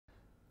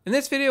In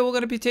this video, we're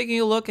going to be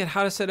taking a look at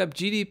how to set up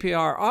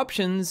GDPR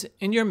options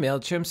in your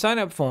MailChimp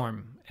signup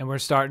form. And we're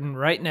starting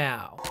right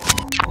now.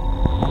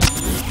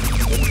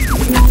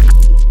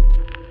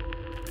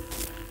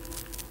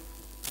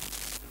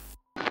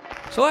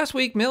 So last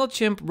week,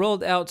 MailChimp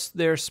rolled out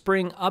their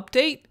spring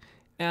update.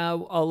 A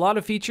lot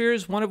of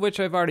features, one of which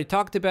I've already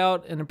talked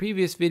about in a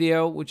previous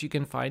video, which you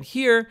can find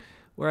here,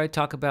 where I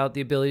talk about the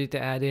ability to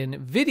add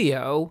in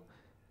video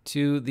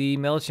to the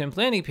MailChimp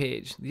landing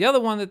page. The other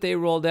one that they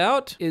rolled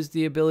out is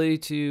the ability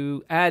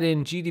to add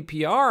in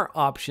GDPR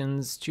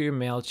options to your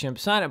MailChimp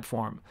signup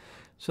form.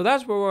 So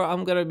that's what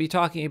I'm going to be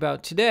talking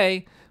about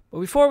today. But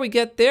before we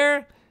get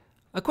there,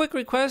 a quick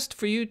request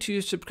for you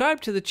to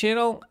subscribe to the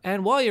channel,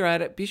 and while you're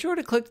at it, be sure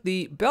to click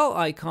the bell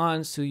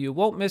icon so you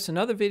won't miss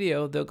another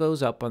video that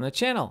goes up on the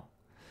channel.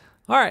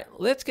 All right,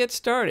 let's get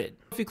started.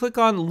 If you click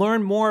on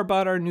learn more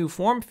about our new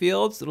form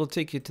fields, it'll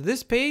take you to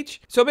this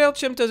page. So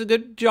MailChimp does a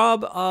good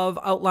job of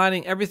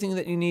outlining everything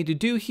that you need to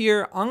do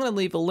here. I'm going to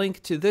leave a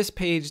link to this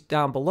page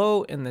down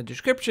below in the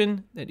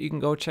description that you can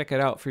go check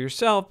it out for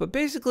yourself. But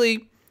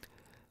basically,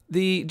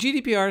 the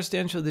GDPR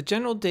stands for the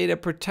General Data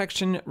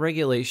Protection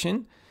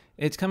Regulation.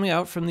 It's coming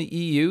out from the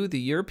EU,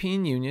 the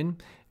European Union,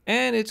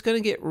 and it's going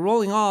to get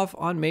rolling off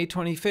on May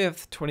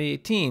 25th,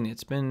 2018.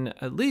 It's been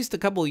at least a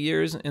couple of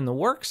years in the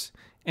works,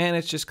 and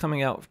it's just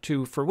coming out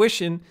to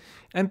fruition.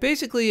 And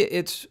basically,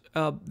 it's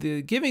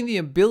giving the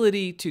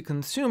ability to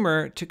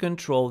consumer to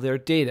control their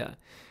data,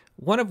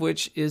 one of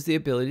which is the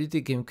ability to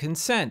give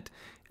consent.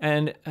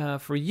 And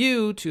for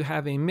you to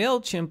have a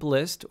MailChimp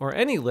list or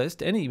any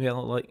list, any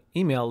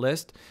email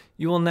list,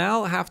 you will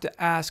now have to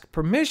ask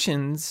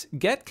permissions,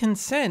 get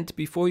consent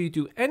before you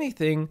do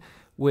anything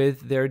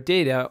with their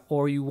data,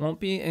 or you won't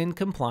be in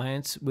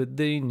compliance with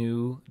the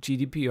new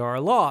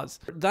GDPR laws.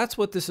 That's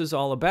what this is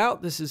all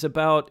about. This is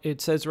about,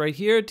 it says right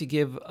here, to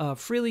give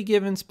freely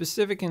given,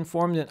 specific,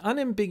 informed, and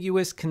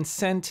unambiguous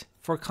consent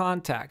for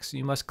contacts.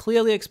 You must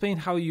clearly explain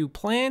how you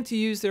plan to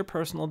use their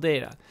personal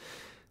data.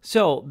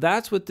 So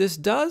that's what this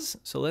does.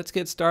 So let's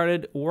get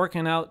started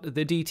working out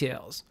the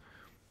details.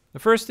 The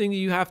first thing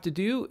you have to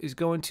do is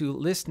go into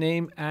list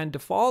name and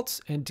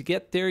defaults. And to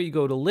get there, you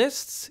go to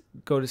lists,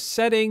 go to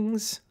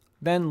settings,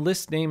 then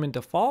list name and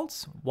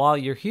defaults. While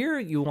you're here,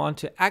 you want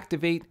to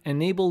activate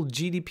enable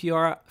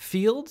GDPR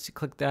fields. You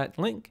click that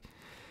link.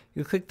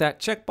 You click that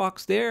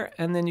checkbox there,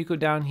 and then you go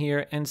down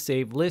here and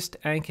save list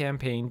and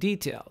campaign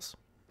details.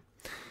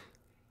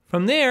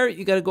 From there,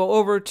 you got to go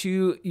over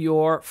to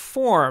your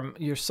form,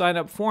 your sign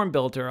up form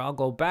builder. I'll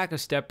go back a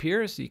step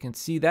here so you can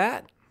see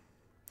that.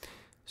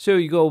 So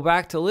you go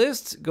back to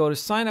lists, go to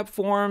sign up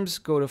forms,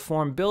 go to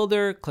form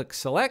builder, click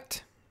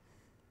select.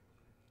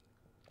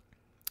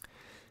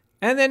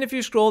 And then if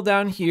you scroll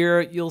down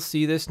here, you'll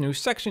see this new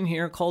section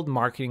here called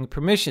marketing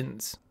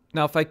permissions.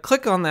 Now, if I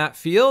click on that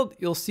field,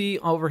 you'll see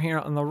over here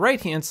on the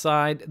right-hand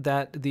side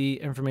that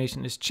the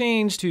information is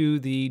changed to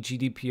the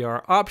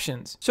GDPR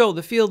options. So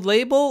the field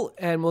label,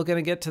 and we're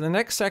going to get to the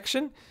next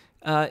section,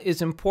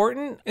 is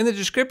important. In the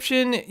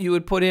description, you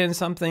would put in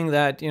something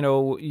that, you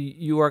know,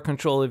 you are in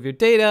control of your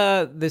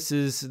data. This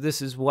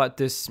is what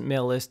this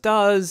mail list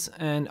does,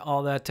 and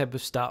all that type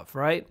of stuff,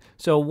 right?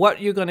 So what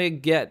are you going to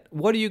get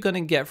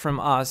from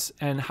us,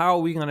 and how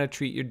are we going to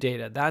treat your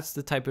data? That's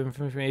the type of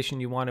information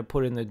you want to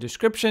put in the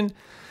description.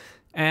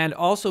 And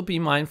also be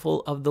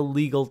mindful of the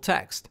legal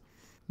text.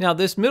 Now,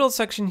 this middle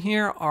section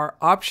here are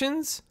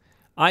options.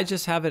 I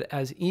just have it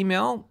as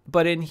email,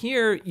 but in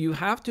here you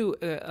have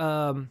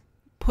to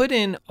put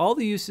in all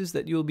the uses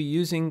that you'll be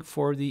using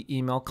for the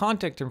email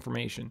contact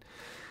information.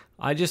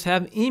 I just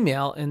have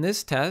email in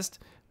this test,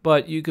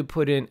 but you could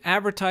put in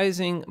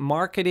advertising,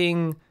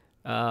 marketing,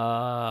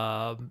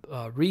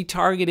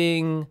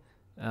 retargeting,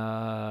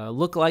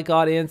 lookalike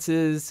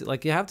audiences.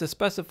 Like, you have to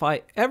specify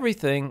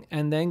everything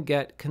and then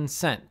get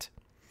consent.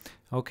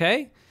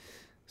 Okay,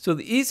 so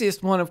the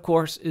easiest one, of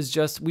course, is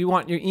just we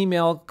want your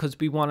email because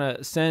we want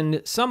to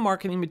send some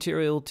marketing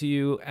material to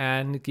you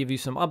and give you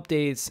some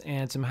updates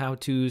and some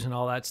how-tos and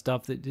all that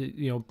stuff that,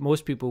 you know,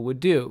 most people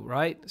would do,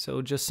 right?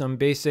 So just some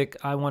basic,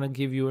 I want to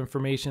give you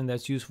information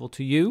that's useful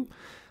to you.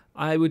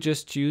 I would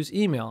just choose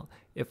email.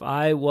 If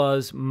I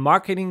was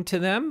marketing to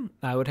them,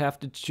 I would have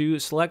to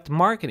select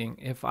marketing.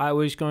 If I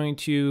was going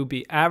to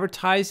be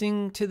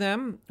advertising to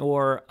them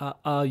or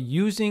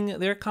using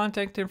their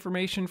contact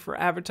information for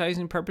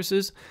advertising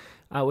purposes,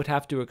 I would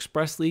have to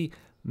expressly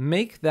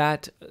make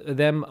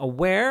them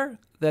aware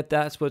that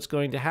that's what's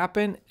going to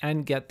happen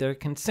and get their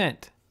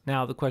consent.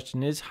 Now the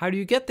question is, how do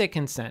you get their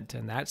consent?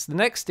 And that's the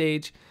next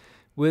stage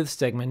with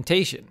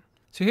segmentation.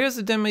 So here's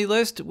the demo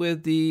list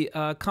with the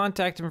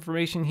contact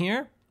information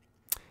here.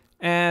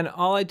 And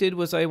all I did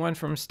was I went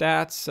from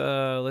stats,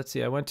 let's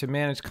see, I went to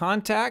manage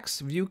contacts,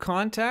 view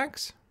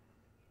contacts.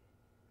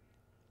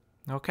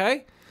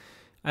 Okay.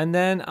 And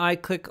then I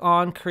click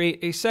on create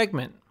a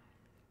segment.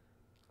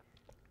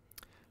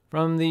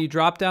 From the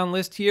drop-down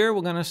list here,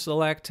 we're going to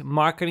select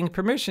marketing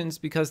permissions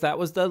because that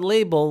was the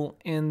label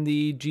in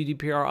the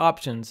GDPR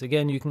options.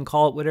 Again, you can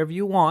call it whatever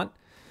you want.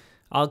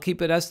 I'll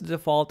keep it as the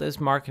default as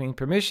marketing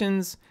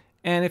permissions.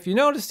 And if you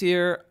notice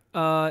here,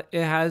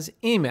 it has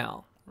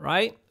email,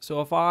 right?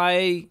 So if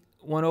I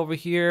went over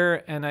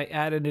here and I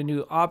added a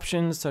new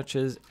option such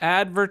as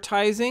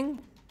advertising,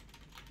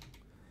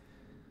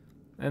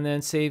 and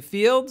then save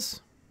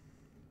fields,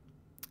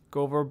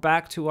 go over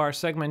back to our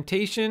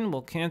segmentation,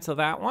 we'll cancel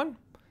that one.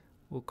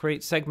 We'll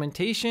create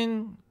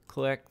segmentation,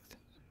 collect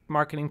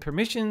marketing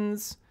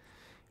permissions,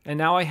 and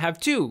now I have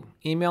two,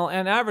 email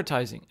and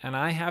advertising, and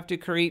I have to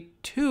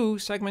create two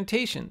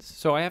segmentations.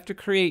 So I have to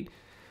create,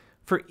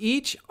 for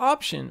each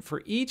option,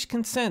 for each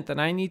consent that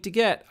I need to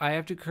get, I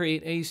have to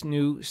create a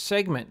new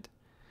segment.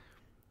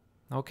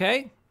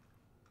 Okay?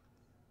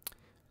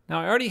 Now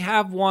I already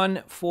have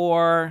one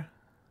for,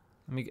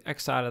 let me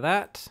X out of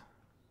that.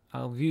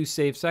 I'll view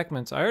save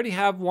segments. I already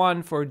have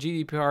one for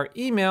GDPR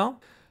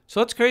email. So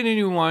let's create a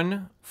new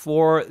one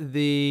for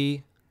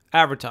the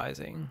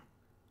advertising.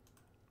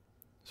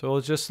 So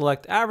we'll just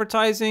select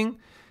advertising,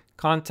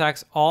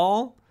 contacts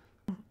all.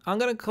 I'm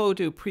going to go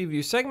to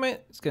preview segment.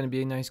 It's going to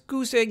be a nice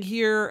goose egg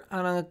here.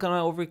 And I'm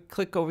going to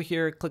click over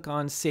here, click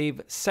on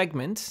save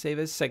segment, save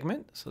as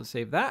segment. So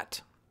save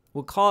that.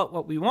 We'll call it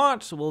what we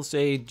want. So we'll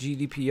say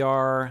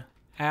GDPR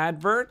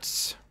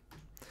adverts.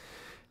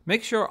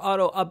 Make sure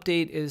auto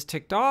update is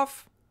ticked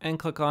off and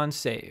click on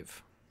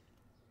save.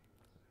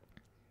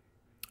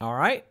 All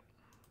right.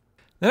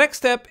 The next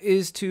step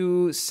is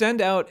to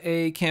send out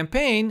a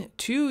campaign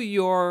to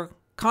your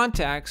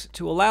contacts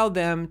to allow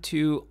them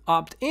to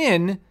opt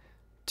in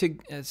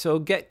to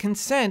get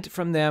consent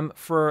from them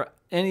for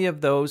any of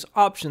those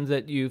options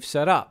that you've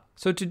set up.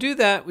 So to do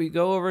that, we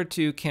go over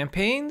to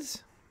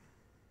campaigns,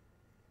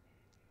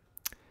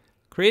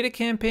 create a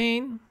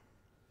campaign,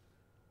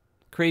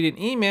 create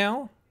an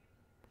email,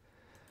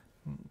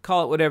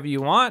 call it whatever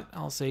you want.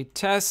 I'll say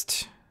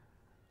test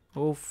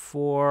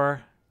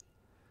 04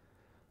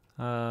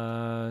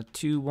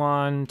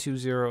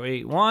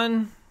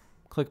 212081.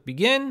 Click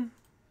begin.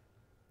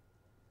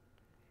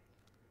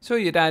 So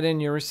you'd add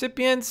in your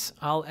recipients.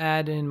 I'll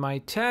add in my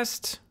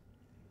test.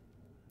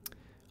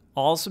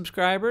 All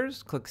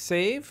subscribers. Click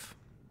save.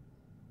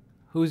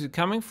 Who's it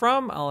coming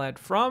from? I'll add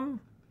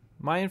from.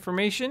 My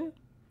information.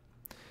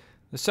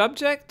 The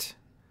subject.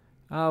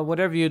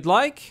 Whatever you'd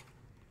like.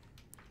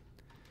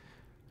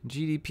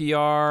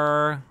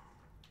 GDPR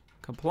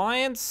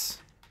compliance.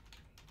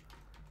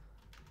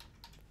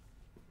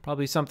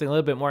 Probably something a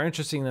little bit more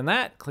interesting than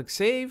that. Click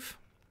save.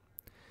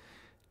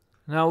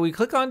 Now we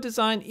click on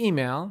design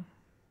email,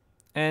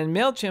 and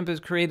MailChimp has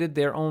created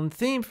their own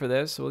theme for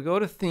this. So we'll go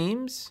to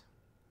themes.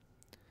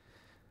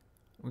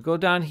 We go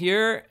down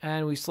here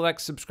and we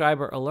select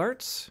subscriber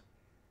alerts.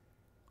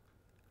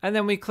 And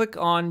then we click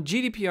on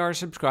GDPR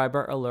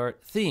subscriber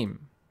alert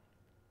theme.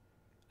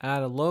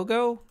 Add a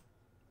logo.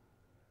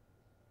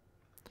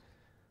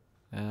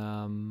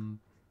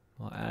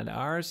 We'll add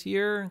ours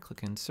here.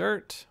 Click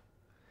insert.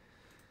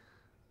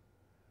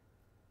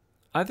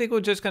 I think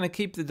we're just going to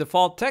keep the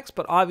default text,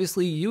 but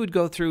obviously you would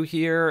go through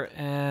here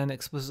and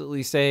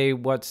explicitly say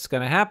what's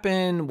going to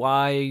happen,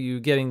 why you're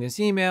getting this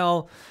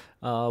email,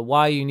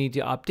 why you need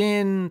to opt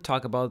in,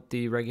 talk about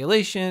the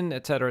regulation,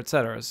 etc.,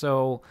 etc.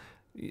 So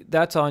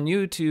that's on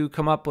you to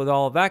come up with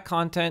all of that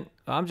content.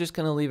 I'm just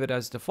going to leave it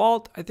as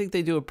default. I think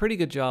they do a pretty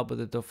good job with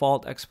the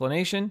default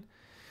explanation.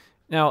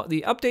 Now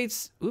the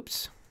updates,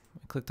 oops,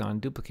 I clicked on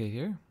duplicate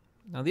here.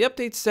 Now the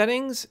update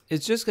settings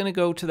is just going to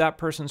go to that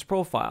person's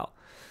profile.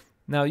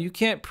 Now you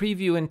can't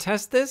preview and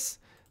test this,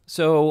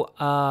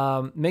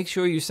 so make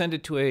sure you send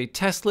it to a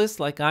test list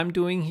like I'm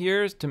doing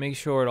here to make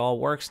sure it all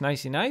works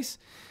nicey nice.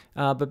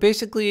 But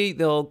basically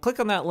they'll click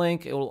on that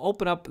link, it will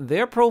open up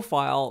their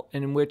profile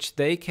in which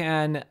they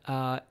can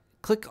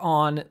click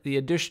on the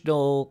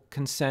additional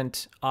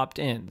consent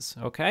opt-ins,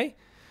 okay?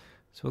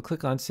 So we'll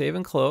click on save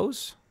and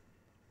close.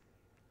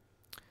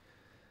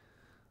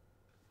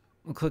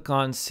 We'll click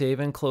on save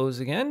and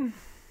close again.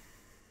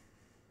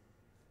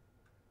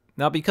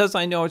 Now, because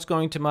I know it's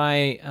going to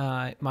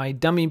my my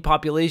dummy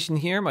population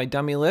here, my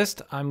dummy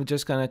list, I'm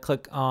just going to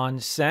click on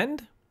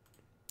send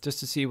just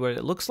to see what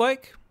it looks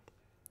like.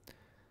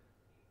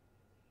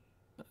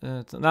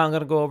 So now I'm going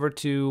to go over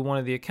to one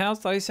of the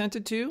accounts that I sent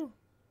it to.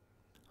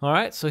 All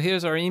right, so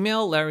here's our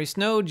email, Larry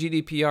Snow,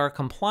 GDPR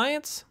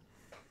compliance.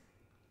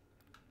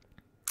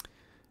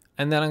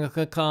 And then I'm going to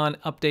click on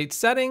update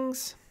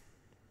settings.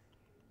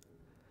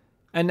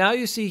 And now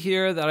you see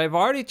here that I've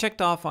already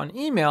checked off on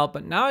email,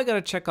 but now I got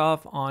to check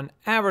off on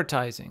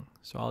advertising.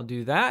 So I'll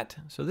do that.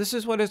 So this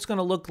is what it's going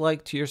to look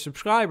like to your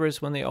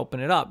subscribers when they open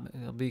it up.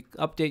 It'll be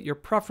update your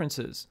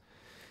preferences.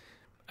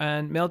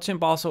 And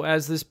MailChimp also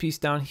has this piece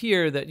down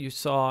here that you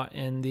saw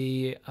in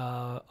the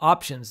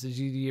options,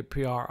 the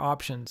GDPR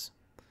options.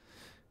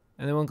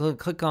 And then we'll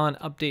click on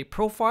update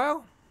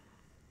profile.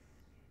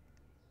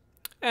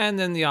 And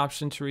then the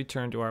option to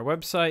return to our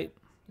website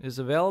is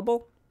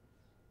available.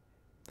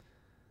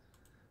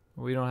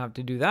 We don't have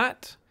to do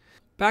that.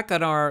 Back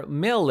on our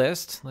mail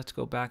list, let's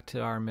go back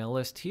to our mail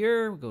list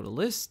here. We'll go to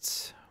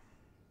lists.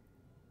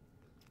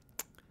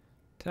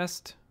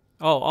 Test.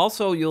 Oh,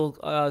 also you'll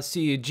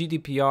see a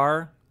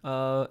GDPR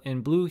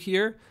in blue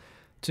here.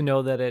 to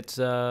know that it's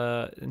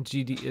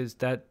GDPR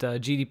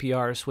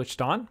is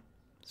switched on.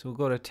 So we'll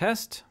go to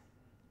test.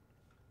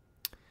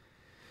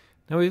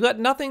 Now we've got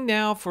nothing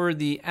now for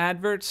the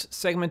adverts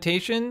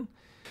segmentation.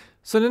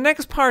 So the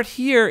next part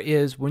here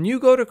is when you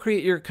go to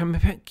create your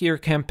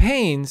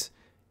campaigns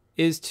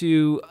is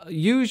to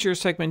use your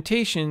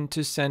segmentation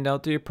to send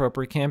out the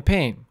appropriate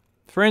campaign.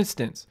 For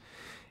instance,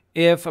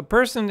 if a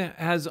person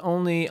has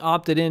only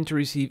opted in to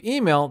receive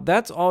email,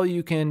 that's all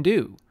you can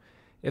do.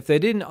 If they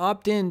didn't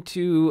opt in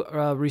to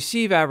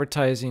receive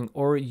advertising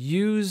or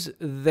use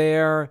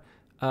their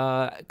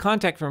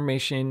contact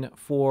information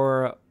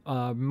for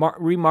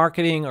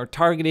remarketing or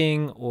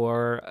targeting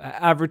or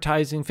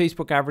advertising,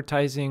 Facebook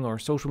advertising or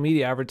social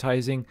media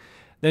advertising,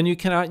 then you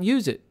cannot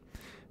use it.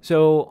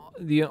 So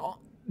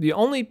the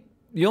only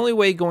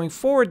way going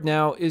forward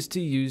now is to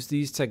use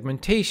these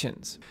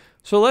segmentations.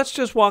 So let's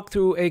just walk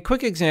through a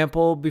quick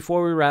example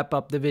before we wrap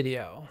up the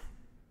video.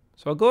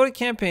 So I'll go to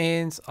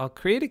campaigns, I'll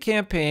create a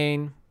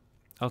campaign,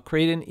 I'll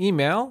create an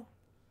email,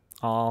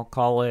 I'll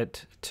call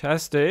it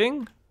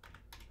testing,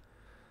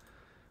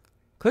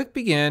 click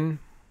begin.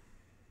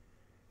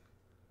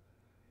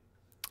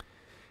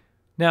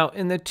 Now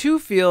in the to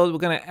field, we're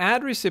going to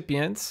add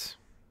recipients,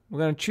 we're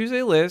going to choose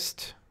a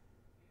list,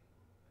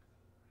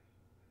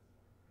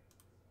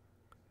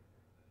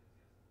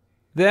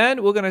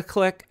 then we're going to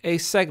click a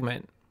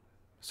segment.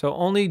 So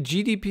only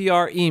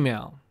GDPR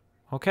email.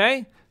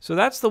 Okay? So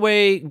that's the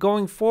way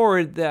going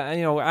forward that,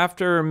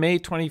 after May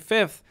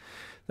 25th,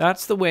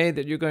 that's the way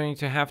that you're going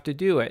to have to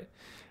do it.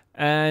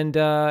 And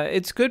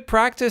it's good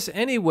practice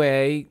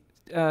anyway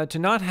to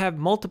not have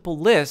multiple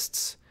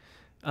lists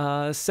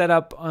set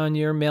up on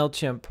your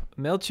MailChimp.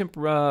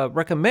 MailChimp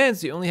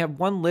recommends you only have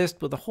one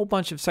list with a whole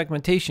bunch of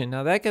segmentation.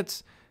 Now that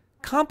gets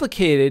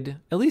complicated,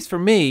 at least for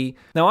me.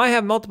 Now I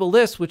have multiple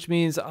lists, which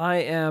means I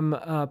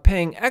am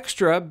paying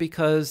extra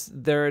because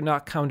they're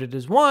not counted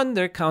as one,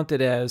 they're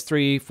counted as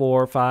 3,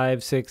 4,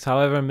 5, 6,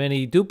 however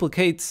many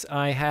duplicates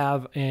I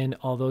have in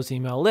all those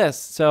email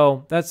lists.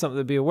 So that's something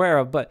to be aware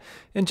of. But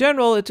in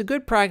general, it's a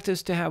good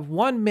practice to have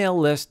one mail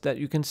list that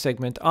you can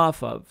segment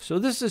off of. So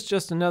this is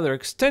just another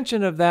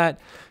extension of that.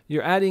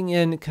 You're adding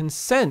in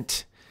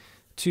consent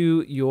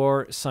to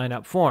your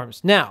sign-up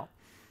forms. Now,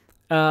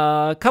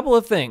 a couple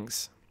of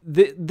things.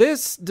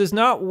 This does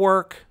not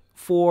work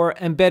for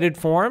embedded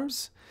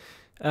forms.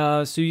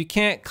 So you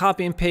can't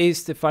copy and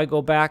paste. If I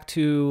go back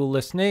to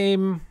list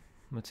name,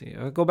 let's see,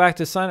 I go back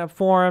to sign up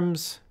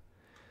forms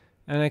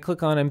and I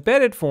click on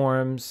embedded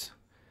forms,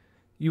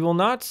 you will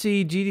not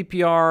see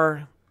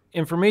GDPR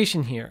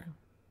information here.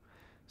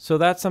 So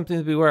that's something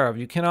to be aware of.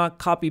 You cannot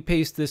copy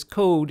paste this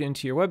code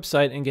into your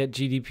website and get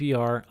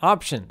GDPR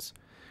options.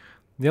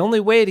 The only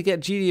way to get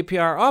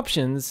GDPR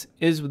options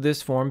is with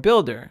this form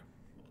builder,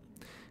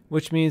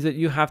 which means that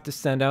you have to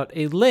send out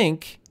a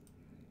link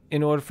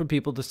in order for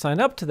people to sign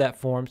up to that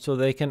form so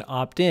they can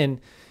opt in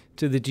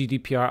to the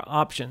GDPR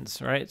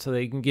options, right? So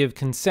they can give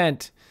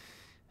consent.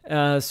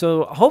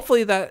 So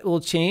hopefully that will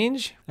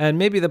change, and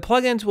maybe the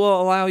plugins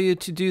will allow you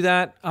to do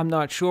that. I'm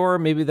not sure.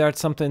 Maybe that's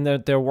something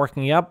that they're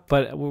working up,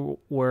 but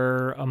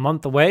we're a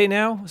month away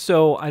now.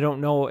 So I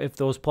don't know if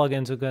those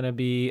plugins are going to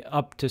be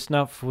up to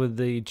snuff with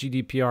the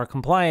GDPR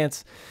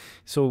compliance.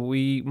 So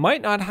we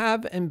might not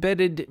have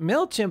embedded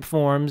MailChimp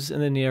forms in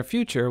the near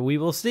future. We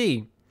will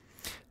see.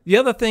 The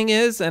other thing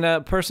is, and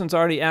a person's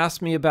already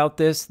asked me about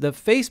this, the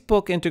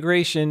Facebook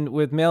integration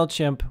with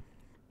MailChimp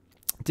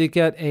to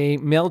get a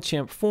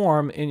MailChimp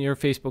form in your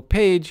Facebook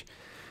page.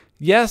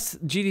 Yes,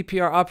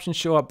 GDPR options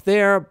show up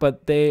there,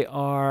 but they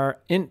are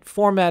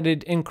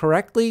formatted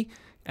incorrectly,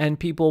 and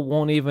people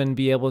won't even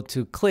be able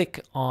to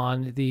click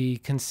on the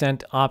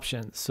consent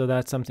options. So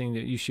that's something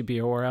that you should be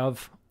aware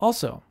of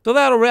also. So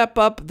that'll wrap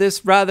up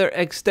this rather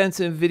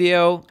extensive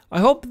video. I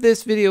hope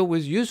this video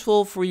was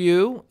useful for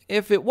you.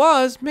 If it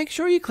was, make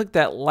sure you click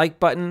that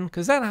like button,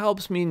 because that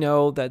helps me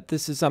know that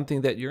this is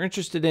something that you're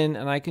interested in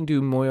and I can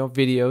do more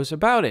videos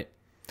about it.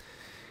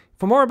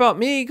 For more about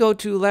me, go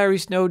to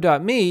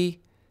larrysnow.me,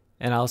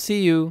 and I'll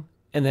see you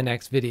in the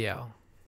next video.